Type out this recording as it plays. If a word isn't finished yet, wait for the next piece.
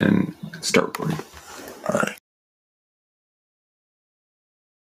Start recording. All right.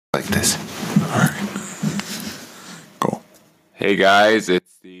 Like this. All right. Go. Hey guys,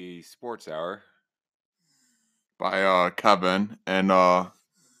 it's the Sports Hour. By Kevin, and got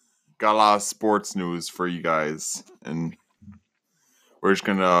a lot of sports news for you guys, and we're just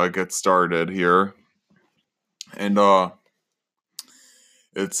gonna get started here. And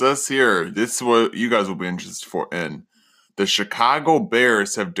it says here, this is what you guys will be interested in. The Chicago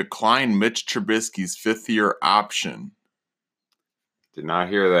Bears have declined Mitch Trubisky's fifth-year option. Did not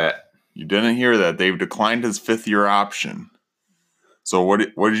hear that. You didn't hear that. They've declined his fifth-year option. So what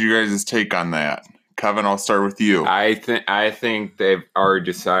did you guys' take on that? Kevin, I'll start with you. I think they've already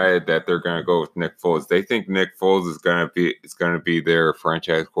decided that they're going to go with Nick Foles. They think Nick Foles is going to be their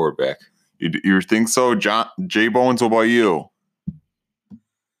franchise quarterback. You think so, John? J Bones, what about you?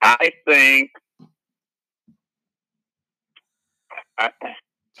 I think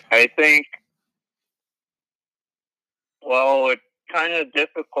well, it's kind of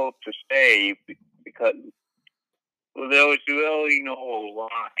difficult to say because there was really no line.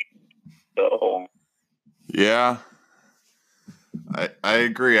 So yeah, I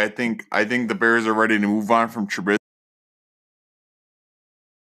agree. I think the Bears are ready to move on from Trubisky.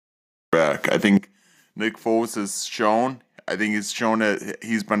 I think Nick Foles has shown. I think he's shown that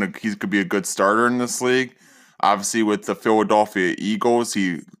he could be a good starter in this league. Obviously, with the Philadelphia Eagles,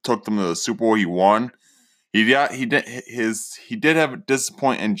 he took them to the Super Bowl. He won. He did have a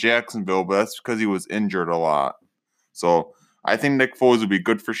disappointment in Jacksonville, but that's because he was injured a lot. So I think Nick Foles would be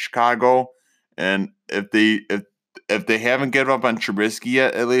good for Chicago. And if they haven't given up on Trubisky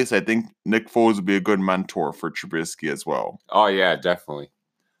yet, at least I think Nick Foles would be a good mentor for Trubisky as well. Oh yeah, definitely.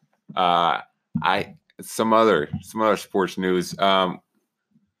 Some other sports news. What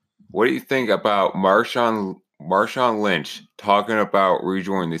do you think about Marshawn Lynch talking about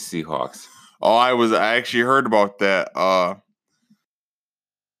rejoining the Seahawks? Oh, I actually heard about that.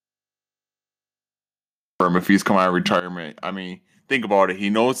 If he's come out of retirement, I mean, think about it.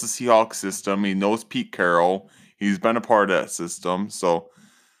 He knows the Seahawks system. He knows Pete Carroll. He's been a part of that system. So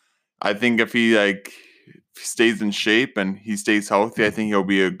I think if he stays in shape and he stays healthy, I think he'll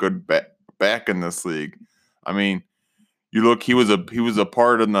be a good back in this league. I mean, you look, he was a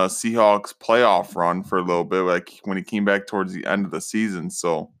part in the Seahawks playoff run for a little bit, like when he came back towards the end of the season.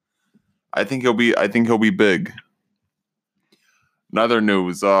 So I think he'll be big. Another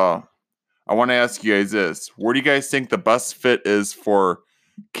news, I want to ask you guys this. Where do you guys think the best fit is for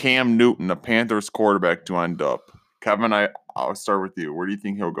Cam Newton, the Panthers quarterback, to end up? Kevin, I'll start with you. Where do you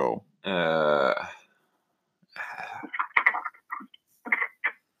think he'll go?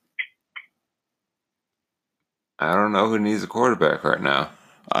 I don't know who needs a quarterback right now.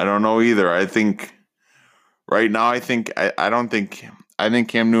 I don't know either. I think right now, I think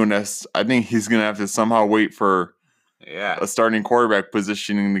Cam Newton I think he's gonna have to somehow wait for a starting quarterback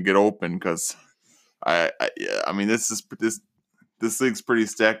positioning to get open, because I mean this league's pretty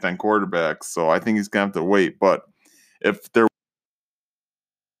stacked on quarterbacks, so I think he's gonna have to wait. But if there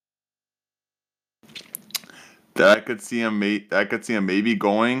that I could see him maybe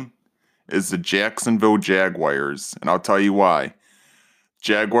going is the Jacksonville Jaguars, and I'll tell you why.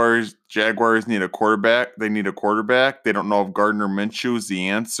 Jaguars need a quarterback. They need a quarterback. They don't know if Gardner Minshew is the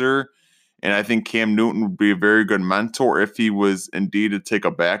answer. And I think Cam Newton would be a very good mentor if he was indeed to take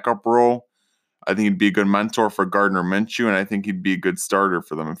a backup role. I think he'd be a good mentor for Gardner Minshew, and I think he'd be a good starter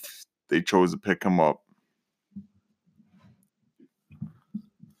for them if they chose to pick him up.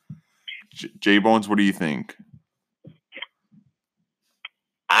 J Bones, what do you think?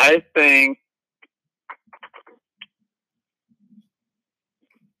 I think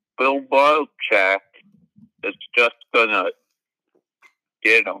Bill Belichick is just gonna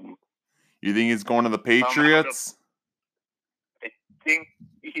get him. You think he's going to the Patriots? I think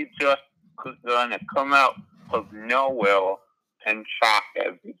he's just gonna come out of nowhere and shock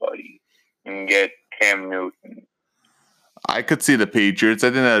everybody and get Cam Newton. I could see the Patriots. I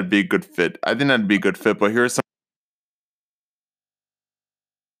think that'd be a good fit. But here's some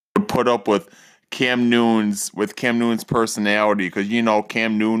put up with Cam Newton's personality, because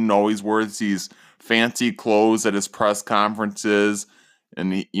Cam Newton always wears these fancy clothes at his press conferences,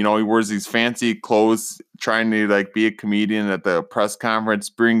 and he wears these fancy clothes trying to be a comedian at the press conference,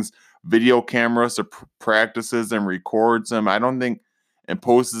 brings video cameras to practices and records them. And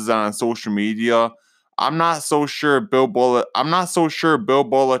posts it on social media. I'm not so sure Bill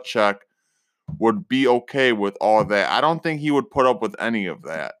Belichick would be okay with all that. I don't think he would put up with any of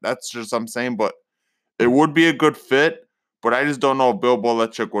that. That's just what I'm saying, but it would be a good fit, but I just don't know if Bill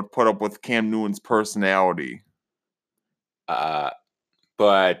Belichick would put up with Cam Newton's personality.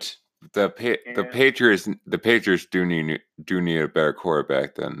 But the Patriots do need a better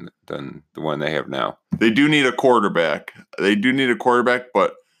quarterback than the one they have now. They do need a quarterback.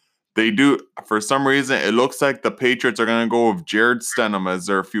 But they do, for some reason, it looks like the Patriots are going to go with Jared Stidham as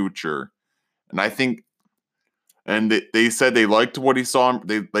their future. And I think, and they said they liked what he saw.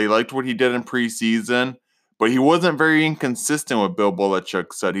 They liked what he did in preseason, but he wasn't very inconsistent. What Bill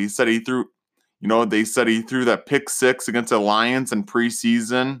Belichick said. He said he threw, they said he threw that pick six against the Lions in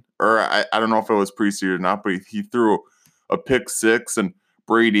preseason, or I don't know if it was preseason or not, but he threw a pick six and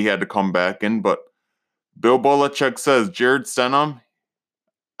Brady had to come back in. But Bill Belichick says Jared Stidham,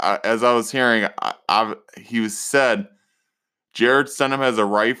 as I was hearing, he said Jared Stidham has a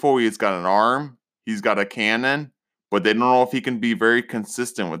rifle. He's got an arm. He's got a cannon, but they don't know if he can be very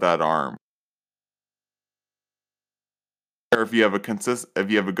consistent with that arm. Or if you have a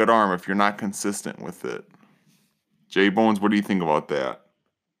good arm, if you're not consistent with it. Jay Bones, what do you think about that?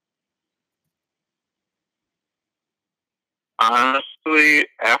 Honestly,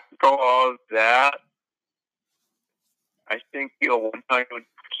 after all of that, I think you're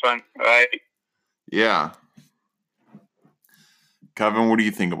 100% right. Yeah. Kevin, what do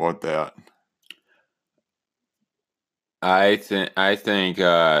you think about that? I think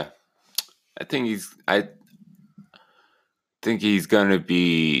he's gonna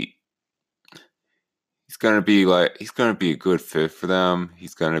be a good fit for them.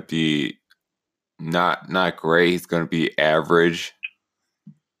 He's gonna be not great. He's gonna be average.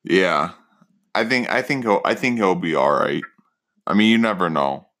 Yeah, I think he'll be all right. I mean, you never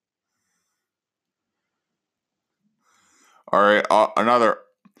know. All right, another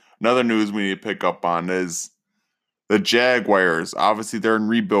news we need to pick up on is the Jaguars. Obviously, they're in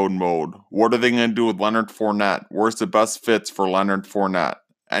rebuild mode. What are they going to do with Leonard Fournette? Where's the best fits for Leonard Fournette?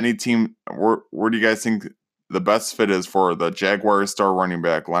 Any team, where do you guys think the best fit is for the Jaguars star running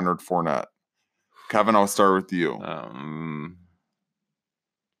back, Leonard Fournette? Kevin, I'll start with you.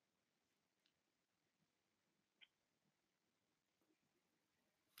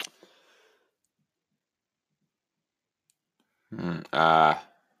 I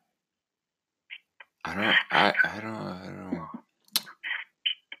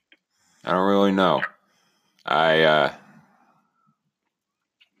don't really know. I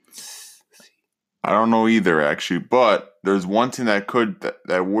don't know either, actually. But there's one thing that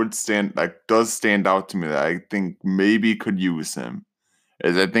does stand out to me that I think maybe could use him.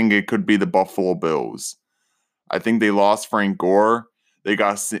 I think it could be the Buffalo Bills. I think they lost Frank Gore. They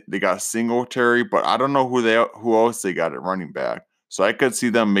got Singletary, but I don't know who else they got at running back. So I could see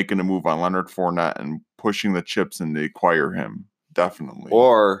them making a move on Leonard Fournette and pushing the chips and they acquire him. Definitely.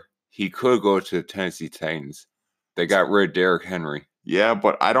 Or he could go to the Tennessee Titans. They got rid of Derrick Henry. Yeah,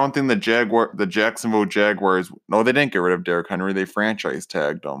 but I don't think the Jacksonville Jaguars. No, they didn't get rid of Derrick Henry. They franchise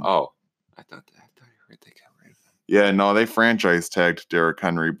tagged him. Oh, I thought you heard they got rid of him. Yeah, no, they franchise tagged Derrick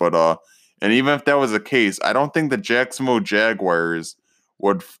Henry. But and even if that was the case, I don't think the Jacksonville Jaguars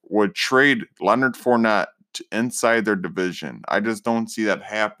would trade Leonard Fournette inside their division. I just don't see that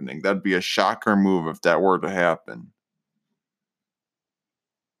happening. That'd be a shocker move if that were to happen.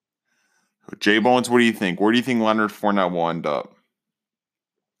 Jay Bones, what do you think? Where do you think Leonard Fournette will end up?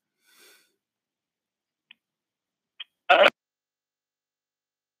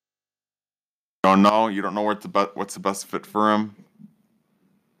 Don't know. You don't know what's the best fit for him?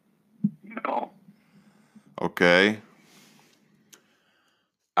 No. Okay.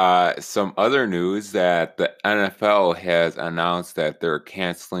 Some other news that the NFL has announced that they're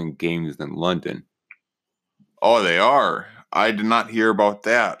canceling games in London. Oh, they are. I did not hear about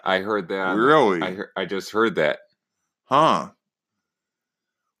that. I heard that. Really? I just heard that. Huh.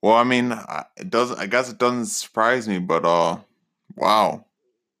 Well, I mean, I guess it doesn't surprise me, but wow.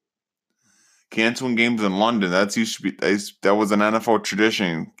 Canceling games in London. That was an NFL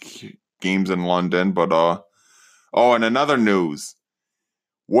tradition. Games in London, but and another news.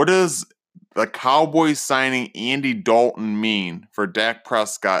 What does the Cowboys signing Andy Dalton mean for Dak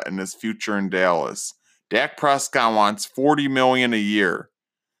Prescott and his future in Dallas? Dak Prescott wants $40 million a year.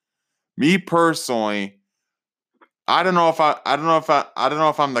 Me personally, I don't know if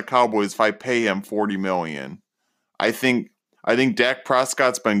I'm the Cowboys if I pay him $40 million. I think Dak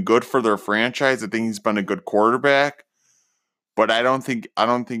Prescott's been good for their franchise. I think he's been a good quarterback, but I wouldn't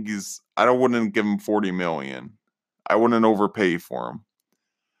give him $40 million. I wouldn't overpay for him.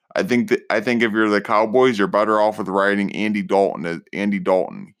 I think if you're the Cowboys, you're better off with riding Andy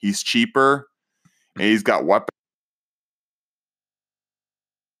Dalton. He's cheaper and he's got weapons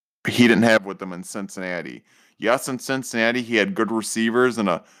he didn't have with them in Cincinnati. Yes, in Cincinnati he had good receivers and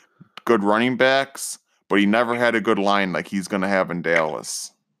a good running backs, but he never had a good line like he's going to have in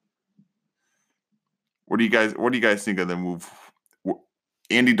Dallas. What do you guys think of the move?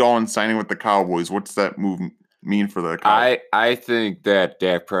 Andy Dalton signing with the Cowboys. What's that move mean for the Cowboys? I think that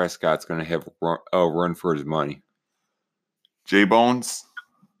Dak Prescott's going to have a run for his money. J Bones.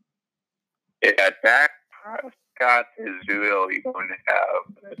 Yeah, Dak Prescott is really going to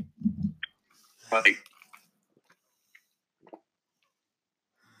have like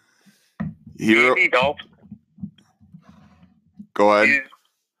Andy Dalton. Go ahead.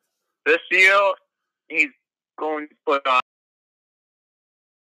 This year, he's going to put on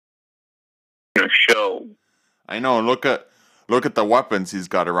a show. I know. Look at the weapons he's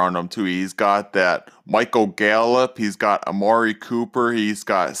got around him too. He's got that Michael Gallup. He's got Amari Cooper. He's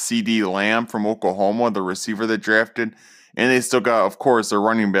got CeeDee Lamb from Oklahoma, the receiver they drafted, and they still got, of course, their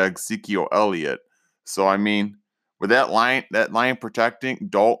running back Ezekiel Elliott. So I mean, with that line protecting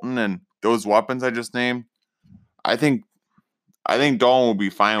Dalton and those weapons I just named, I think Dalton will be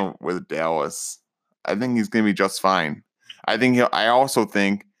fine with Dallas. I think he's going to be just fine. I also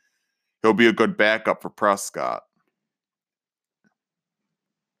think he'll be a good backup for Prescott.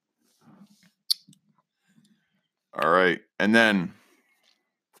 All right, and then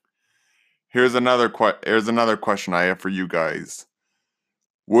here's another question I have for you guys.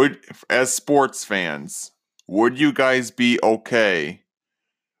 As sports fans, would you guys be okay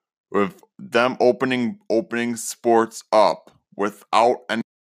with them opening sports up without any?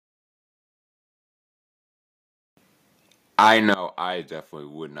 I know I definitely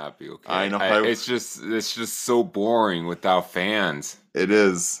would not be okay. I know. It's just so boring without fans. It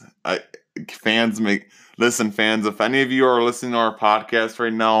is. Fans, if any of you are listening to our podcast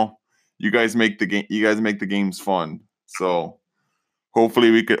right now, you guys make the game. You guys make the games fun. So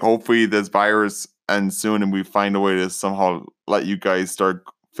hopefully this virus ends soon and we find a way to somehow let you guys start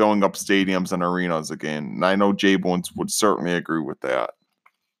filling up stadiums and arenas again. And I know J Bones would certainly agree with that.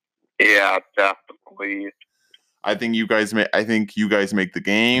 Yeah, definitely. I think you guys make the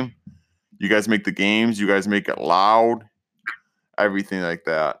game. You guys make the games. You guys make it loud. Everything like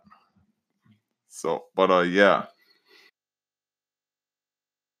that. So, but yeah.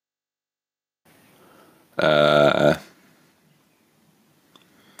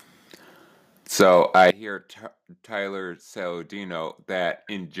 So I hear Tyler Saladino that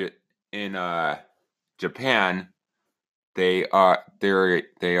in Japan they are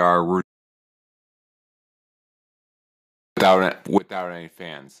without any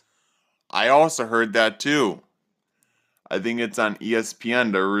fans. I also heard that too. I think it's on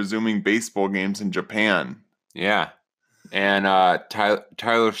ESPN. They're resuming baseball games in Japan. Yeah, and Tyler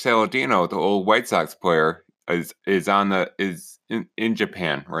Saladino, the old White Sox player, is in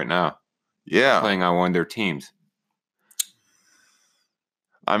Japan right now. Yeah, playing on one of their teams.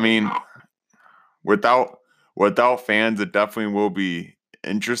 I mean, without fans, it definitely will be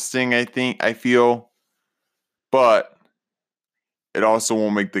interesting. I feel, but it also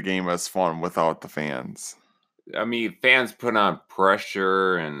won't make the game as fun without the fans. I mean, fans put on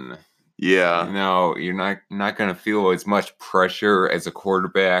pressure, and yeah, you're not going to feel as much pressure as a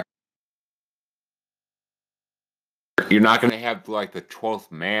quarterback. You're not going to have like the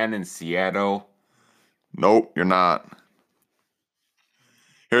 12th man in Seattle. Nope, you're not.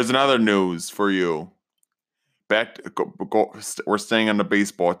 Here's another news for you. We're staying on the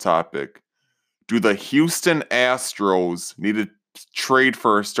baseball topic. Do the Houston Astros need to trade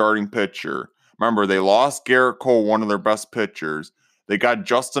for a starting pitcher? Remember, they lost Garrett Cole, one of their best pitchers. They got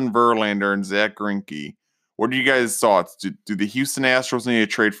Justin Verlander and Zach Greinke. What are you guys' thoughts? Do the Houston Astros need to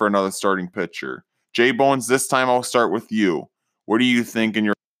trade for another starting pitcher? J Bones, this time I'll start with you. What do you think in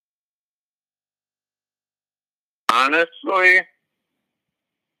your... Honestly,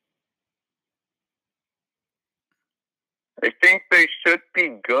 I think they should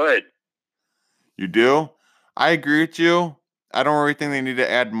be good. You do? I agree with you. I don't really think they need to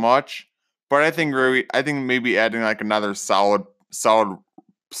add much, but I think maybe adding like another solid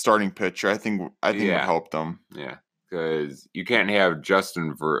starting pitcher, I think would help them. Yeah, because you can't have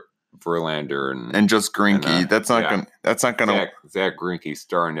Justin Verlander and just Greinke. That's not gonna Zach Greinke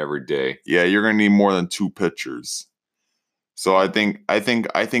starting every day. Yeah, you're gonna need more than two pitchers. So I think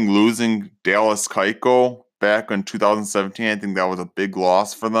losing Dallas Keuchel back in 2017, I think that was a big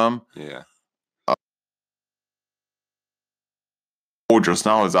loss for them. Yeah. Just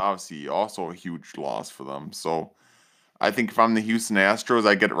now is obviously also a huge loss for them. So I think if I'm the Houston Astros,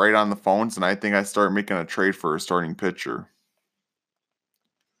 I get right on the phones and I think I start making a trade for a starting pitcher.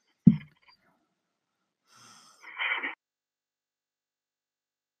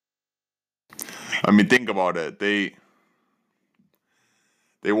 I mean, think about it. They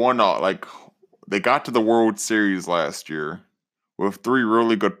won they got to the World Series last year with three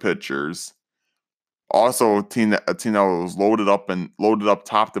really good pitchers. Also, a team that was loaded up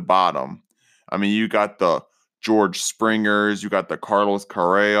top to bottom. I mean, you got the George Springers, you got the Carlos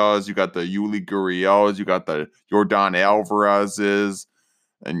Correas, you got the Yuli Gurriels, you got the Jordan Alvarez's,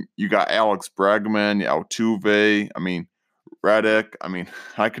 and you got Alex Bregman, Altuve. I mean, Reddick. I mean,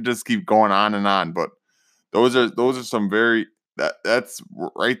 I could just keep going on, but those are some very that's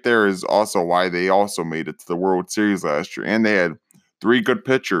right there is also why they also made it to the World Series last year, and they had 3 good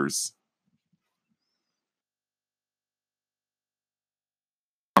pitchers.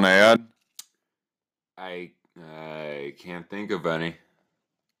 Want to add? I can't think of any.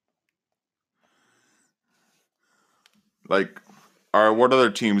 Like, all right, what other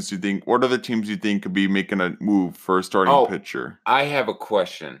teams do you think could be making a move for a starting pitcher? I have a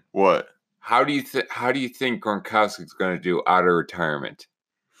question. What? How do you think Gronkowski's going to do out of retirement?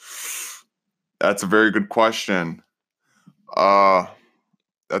 That's a very good question.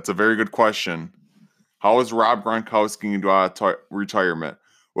 That's a very good question. How is Rob Gronkowski going to do out of retirement?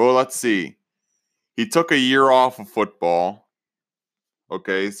 Well, let's see. He took a year off of football.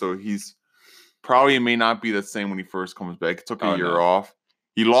 Okay, so he's probably may not be the same when he first comes back. He took a year off.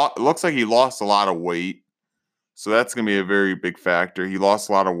 It looks like he lost a lot of weight. So that's going to be a very big factor. He lost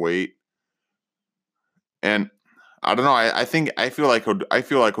a lot of weight. And I don't know. I feel like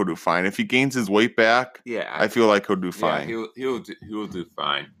he'll do fine. If he gains his weight back, I feel like he'll do fine. Yeah, he'll do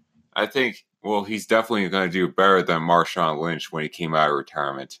fine. I think he's definitely going to do better than Marshawn Lynch when he came out of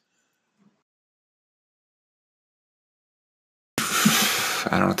retirement.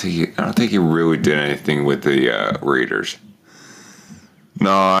 I don't think he really did anything with the Raiders.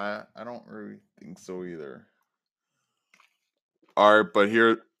 No, I don't really think so either. All right, but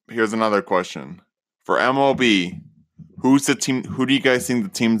here's another question. For MLB, who's the team? Who do you guys think the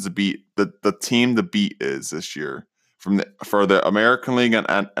teams to beat? The team to beat is this year for the American League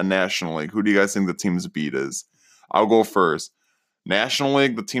and National League. Who do you guys think the teams to beat is? I'll go first. National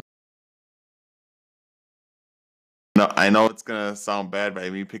League, the team. No, I know it's gonna sound bad by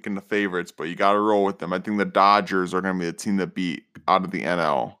me picking the favorites, but you got to roll with them. I think the Dodgers are gonna be the team to beat out of the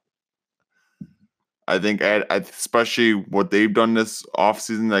NL. I think, especially what they've done this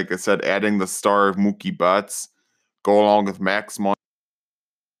offseason, like I said, adding the star of Mookie Betts, go along with Max Muncy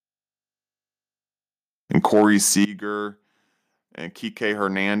and Corey Seager and Kike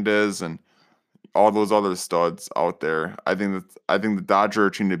Hernandez and all those other studs out there. I think the Dodgers are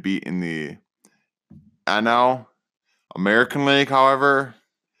a team to beat in the NL. American League, however,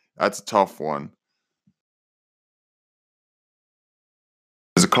 that's a tough one.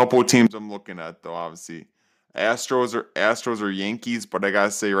 There's a couple of teams I'm looking at, though, obviously. Astros or Yankees, but I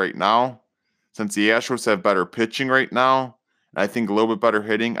gotta say right now, since the Astros have better pitching right now, and I think a little bit better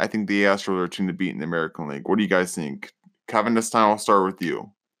hitting, I think the Astros are a team to beat in the American League. What do you guys think? Kevin, this time I'll start with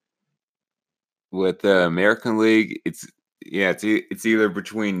you. With the American League, it's either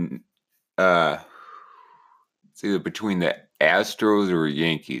between the Astros or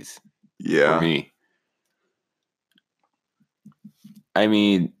Yankees. Yeah. For me. I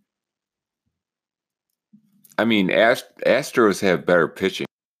mean, Astros have better pitching.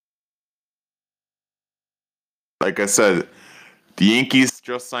 Like I said, the Yankees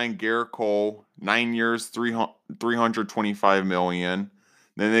just signed Garrett Cole, 9 years, $325 million.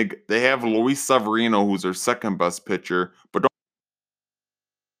 Then they have Luis Severino, who's their second best pitcher, but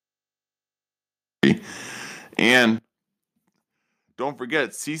don't forget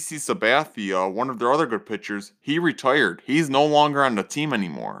CC Sabathia, one of their other good pitchers. He retired. He's no longer on the team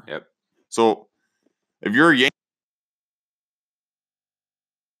anymore. Yep. So if you're a Yankee,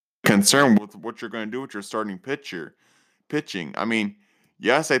 concerned with what you're going to do with your starting pitching. I mean,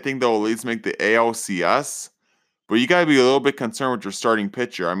 yes, I think they'll at least make the ALCS, but you got to be a little bit concerned with your starting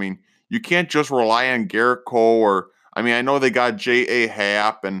pitcher. I mean, you can't just rely on Garrett Cole I know they got J.A.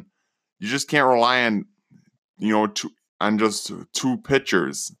 Happ, and you just can't rely on, on just 2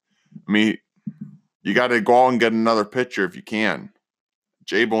 pitchers. I mean, you got to go out and get another pitcher if you can.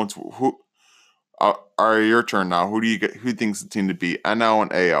 J-Bones, who are your turn now? Who thinks the team to beat NL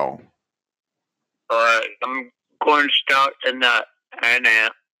and AL? I'm going to start in the NL,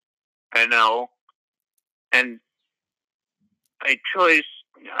 and I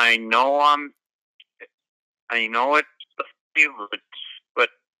know it's the favorites, but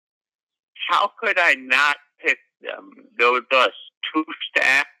how could I not pick them? They're just too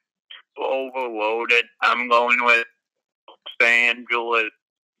stacked, too overloaded. I'm going with Los Angeles,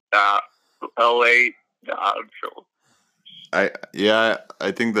 LA Dodgers. I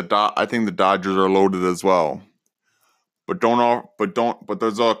think the Dodgers are loaded as well. But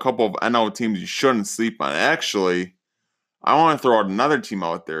there's a couple of NL teams you shouldn't sleep on. Actually, I want to throw out another team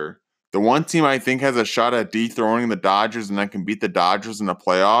out there. The one team I think has a shot at dethroning the Dodgers and that can beat the Dodgers in the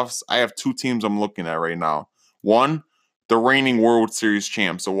playoffs, I have two teams I'm looking at right now. One, the reigning World Series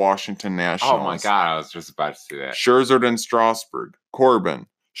champs, the Washington Nationals. Oh my God, I was just about to say that. Scherzer and Strasburg, Corbin,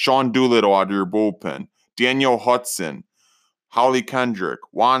 Sean Doolittle out of your bullpen, Daniel Hudson, Holly Kendrick,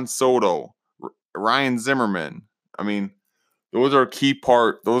 Juan Soto, Ryan Zimmerman. I mean, those are key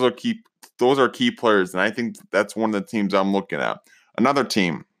players, and I think that's one of the teams I'm looking at. Another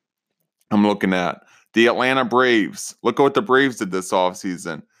team I'm looking at, the Atlanta Braves. Look at what the Braves did this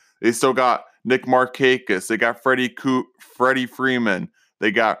offseason. They still got Nick Markakis. They got Freddie Freeman.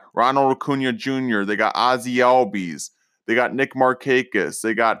 They got Ronald Acuna Jr. They got Ozzie Albies. They got Nick Markakis.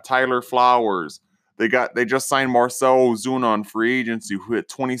 They got Tyler Flowers. They just signed Marcell Ozuna on free agency, who hit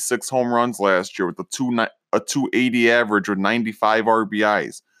 26 home runs last year with a 280 average with 95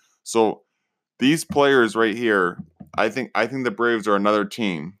 RBIs. So these players right here, I think the Braves are another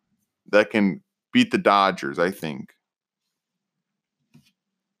team that can beat the Dodgers, I think.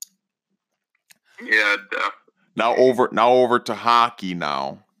 Yeah, definitely. Now over to hockey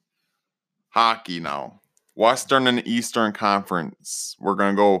now. Western and Eastern Conference. We're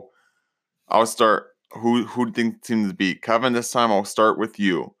gonna go. I'll start. Who do you think the team to beat? Kevin, this time I'll start with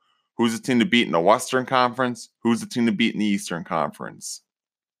you. Who's the team to beat in the Western Conference? Who's the team to beat in the Eastern Conference?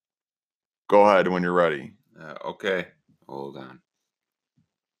 Go ahead when you're ready. Okay, hold on.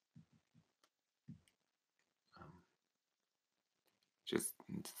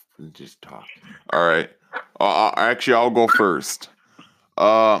 Just talk. All right. Actually, I'll go first.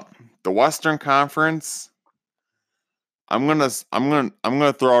 The Western Conference. I'm gonna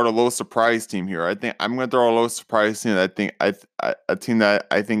throw out a low surprise team here. I think I'm gonna throw a low surprise team. A team that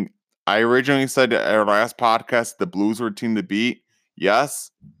I think I originally said at our last podcast the Blues were a team to beat.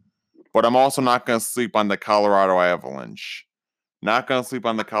 Yes, but I'm also not gonna sleep on the Colorado Avalanche.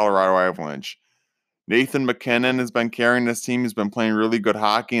 Nathan McKinnon has been carrying this team. He's been playing really good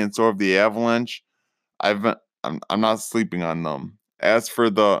hockey, and so have the Avalanche. I'm not sleeping on them. As for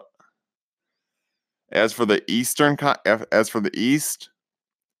the East,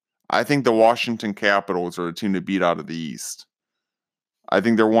 I think the Washington Capitals are the team to beat out of the East. I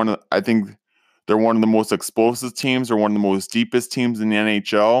think they're one of the most explosive teams, or one of the most deepest teams in the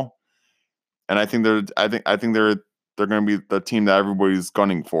NHL, and I think they're going to be the team that everybody's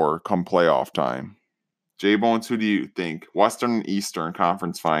gunning for come playoff time. J-Bones, who do you think? Western and Eastern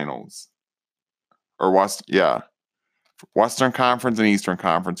Conference Finals. Or Western Conference and Eastern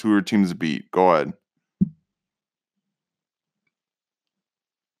Conference. Who are teams to beat? Go ahead.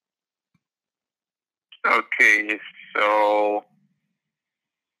 Okay, so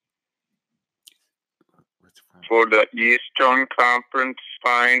for the Eastern Conference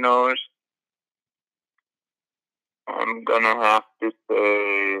Finals, I'm gonna have to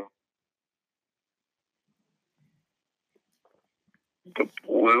say the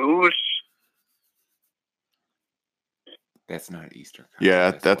Blues. That's not Eastern.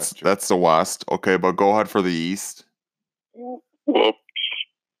 Yeah, that's the West. Okay, but go ahead for the East. Whoops.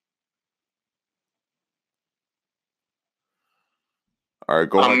 All right,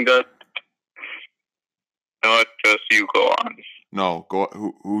 go ahead. No, just you go on. No, go.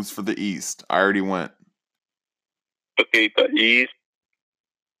 Who's for the East? I already went. Okay, the East.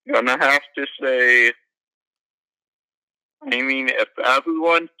 Gonna have to say. I mean, if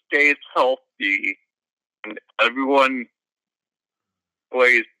everyone stays healthy and everyone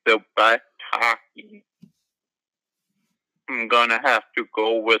plays the best hockey, I'm gonna have to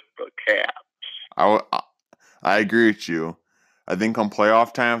go with the Caps. I agree with you. I think on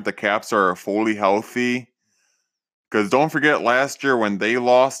playoff time, if the Caps are fully healthy, because don't forget last year when they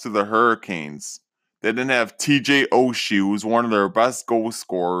lost to the Hurricanes, they didn't have TJ Oshie, who was one of their best goal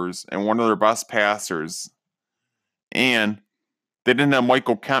scorers and one of their best passers. And they didn't have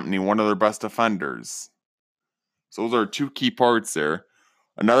Michael Kempny, one of their best defenders. So those are two key parts there.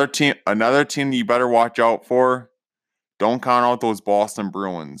 Another team you better watch out for. Don't count out those Boston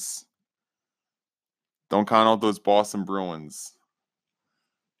Bruins.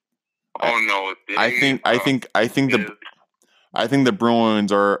 Oh no! I think the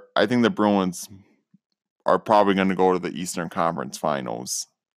Bruins are probably going to go to the Eastern Conference Finals.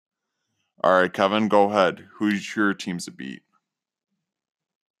 All right, Kevin, go ahead. Who's your teams to beat?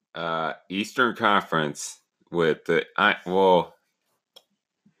 Eastern Conference with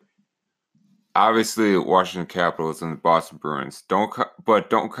obviously Washington Capitals and the Boston Bruins. Don't count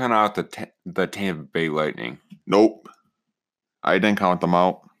out the Tampa Bay Lightning. Nope, I didn't count them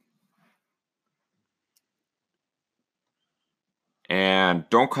out. And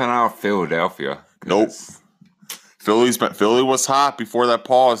don't count out Philadelphia. Nope. Philly was hot before that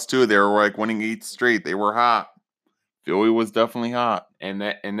pause too. They were like winning 8 straight. They were hot. Philly was definitely hot. And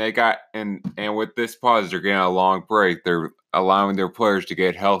they got and with this pause, they're getting a long break. They're allowing their players to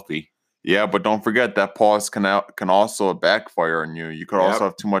get healthy. Yeah, but don't forget that pause can also backfire on you. You could also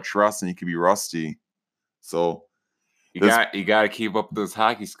have too much rust and you could be rusty. So you got to keep up those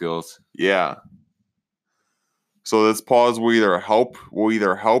hockey skills. Yeah. So this pause will either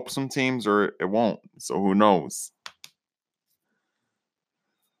help some teams or it won't. So who knows?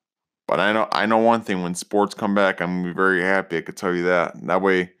 But I know one thing, when sports come back, I'm gonna be very happy. I could tell you that. And that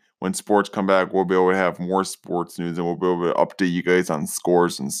way, when sports come back, we'll be able to have more sports news and we'll be able to update you guys on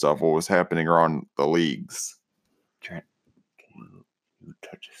scores and stuff, what was happening around the leagues. Trent, can you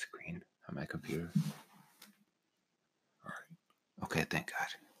touch the screen on my computer? All right. Okay, thank God.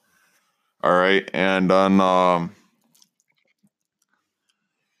 All right, and on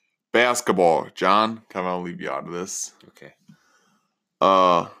basketball, John, I'll leave you out of this. Okay.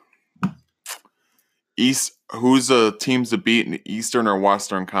 Who's the teams to beat in the Eastern or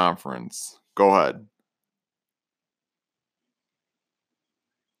Western Conference? Go ahead.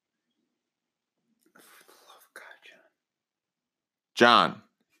 John.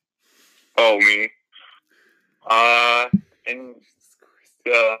 Oh, me. And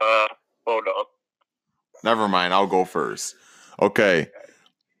hold up. Never mind. I'll go first. Okay.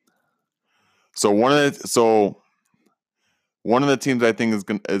 So one of the teams I think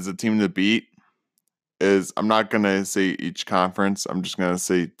is a team to beat is, I'm not gonna say each conference. I'm just gonna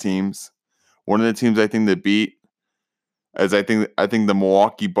say teams. One of the teams I think to beat is I think the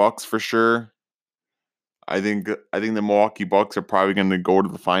Milwaukee Bucks for sure. I think the Milwaukee Bucks are probably going to go to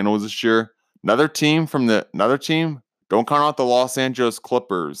the finals this year. Another team, don't count out the Los Angeles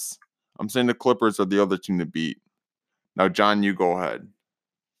Clippers. I'm saying the Clippers are the other team to beat. Now, John, you go ahead.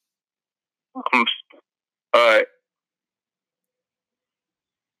 All right.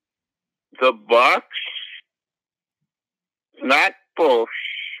 The Bucks, not for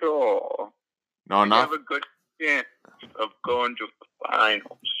sure. No, they have a good chance of going to the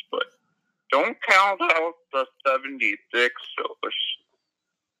finals, but don't count out the 76ers.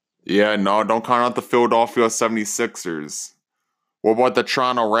 Yeah, no, don't count out the Philadelphia 76ers. What about the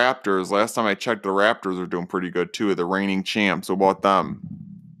Toronto Raptors? Last time I checked, the Raptors are doing pretty good too. The reigning champs. What about them?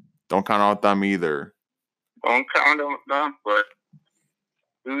 Don't count out them either. Don't count out them, but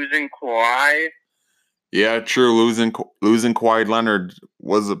losing Kawhi. Yeah, true. Losing Kawhi Leonard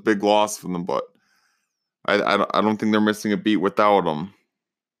was a big loss for them, but I don't think they're missing a beat without him.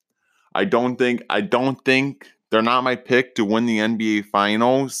 I don't think they're not my pick to win the NBA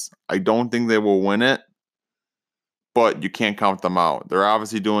Finals. I don't think they will win it, but you can't count them out. They're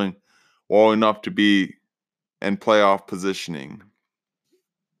obviously doing well enough to be in playoff positioning.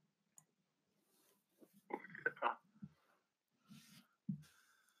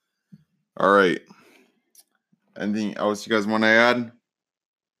 All right. Anything else you guys want to add?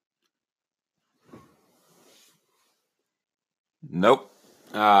 Nope.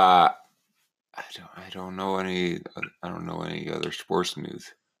 I don't know any other sports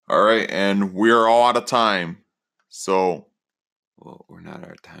news. All right, and we are all out of time. So, well, we're not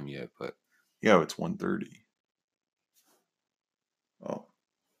out of time yet, but yeah, it's 1:30. Oh,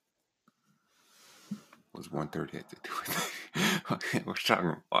 was 1:30 have to do with it? Okay, we're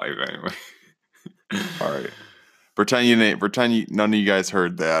talking live anyway. All right. Pretend none of you guys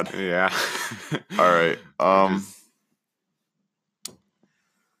heard that. Yeah. All right.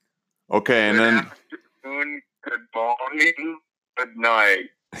 Okay, and then good morning, good night.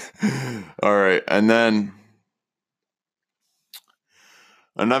 All right, and then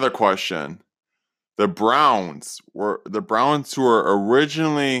another question. The Browns who were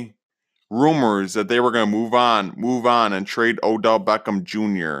originally rumors that they were going to move on and trade Odell Beckham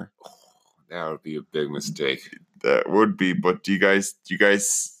Jr. That would be a big mistake. That would be, but do you guys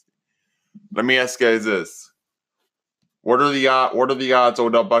let me ask you guys this. What are the odds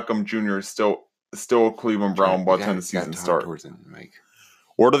Odell Beckham Jr. is still a Cleveland Brown by the time the season starts?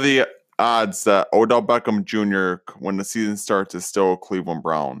 What are the odds that Odell Beckham Jr. when the season starts is still a Cleveland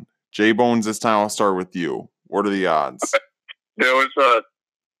Brown? J Bones, this time I'll start with you. What are the odds? There was a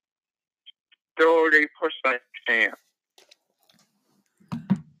 30% chance.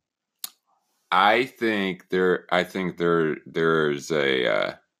 I think there's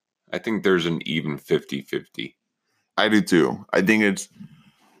an even 50-50. I do too. I think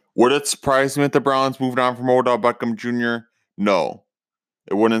would it surprise me if the Browns moved on from Odell Beckham Jr.? No,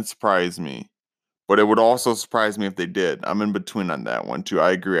 it wouldn't surprise me. But it would also surprise me if they did. I'm in between on that one too.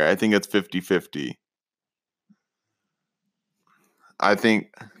 I agree. I think it's 50-50. I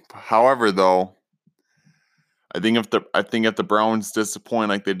think, however, though, I think if the Browns disappoint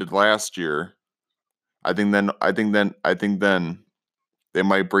like they did last year, I think then they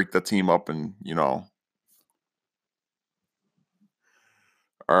might break the team up and All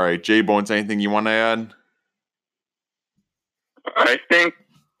right, J Bones, anything you want to add? I think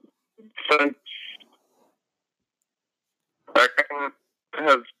since Beckham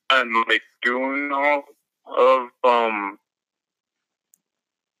has been like doing all of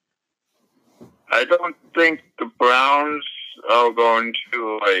I don't think the Browns are going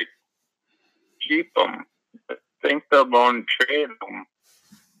to like keep him. I think they're going to trade him.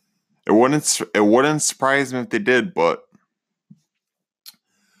 It wouldn't surprise me if they did, but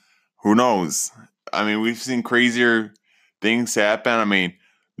who knows? I mean, we've seen crazier things happen. I mean,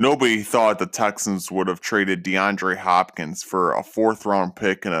 nobody thought the Texans would have traded DeAndre Hopkins for a 4th-round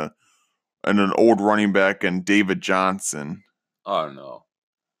pick and an old running back and David Johnson. Oh no.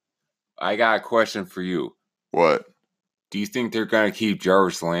 I got a question for you. What? Do you think they're gonna keep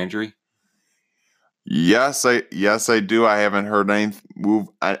Jarvis Landry? Yes, I do. I haven't heard I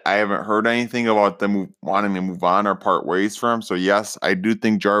haven't heard anything about them wanting to move on or part ways from him. So yes, I do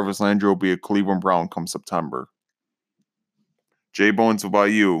think Jarvis Landry will be a Cleveland Brown come September. J Bones, what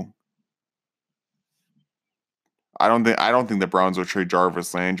about you? I don't think the Browns will trade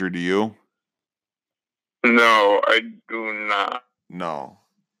Jarvis Landry. Do you? No, I do not. No.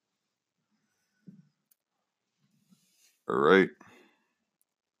 All right.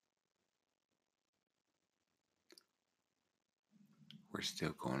 We're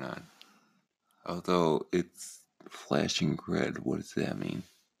still going on. Although it's flashing red, what does that mean?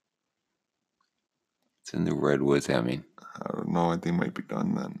 It's in the red, what does that mean? I don't know. I think it might be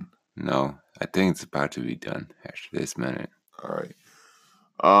done then. No, I think it's about to be done after this minute. All right.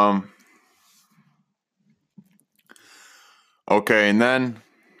 Okay, and then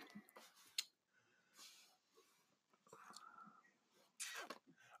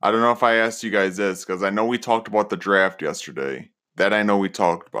I don't know if I asked you guys this because I know we talked about the draft yesterday. That I know we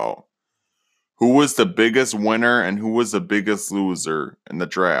talked about. Who was the biggest winner and who was the biggest loser in the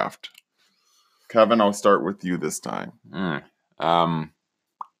draft? Kevin, I'll start with you this time. I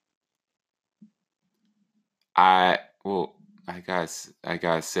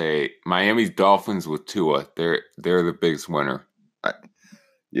gotta say, Miami's Dolphins with Tua. They're the biggest winner.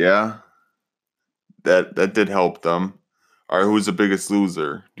 Yeah, that did help them. All right, who's the biggest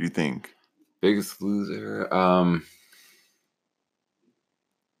loser? Do you think? Biggest loser.